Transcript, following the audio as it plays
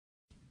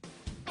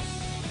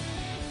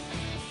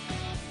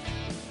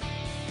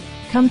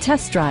Come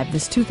test drive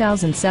this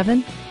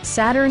 2007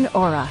 Saturn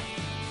Aura.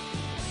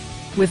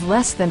 With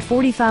less than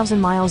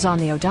 40,000 miles on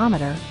the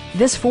odometer,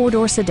 this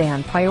four-door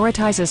sedan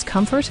prioritizes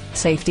comfort,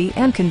 safety,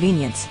 and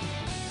convenience.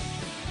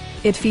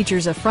 It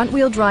features a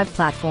front-wheel drive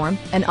platform,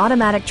 an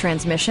automatic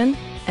transmission,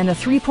 and a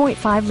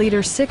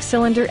 3.5-liter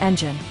six-cylinder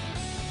engine.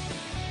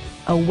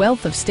 A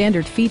wealth of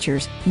standard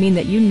features mean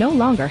that you no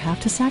longer have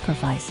to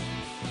sacrifice,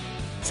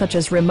 such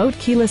as remote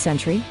keyless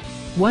entry,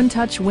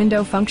 one-touch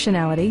window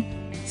functionality,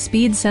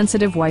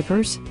 speed-sensitive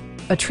wipers,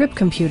 a trip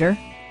computer,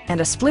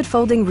 and a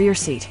split-folding rear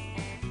seat.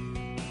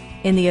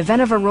 In the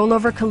event of a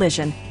rollover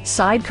collision,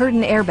 side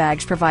curtain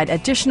airbags provide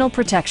additional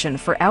protection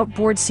for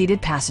outboard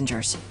seated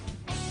passengers.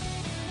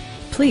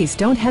 Please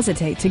don't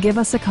hesitate to give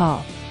us a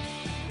call.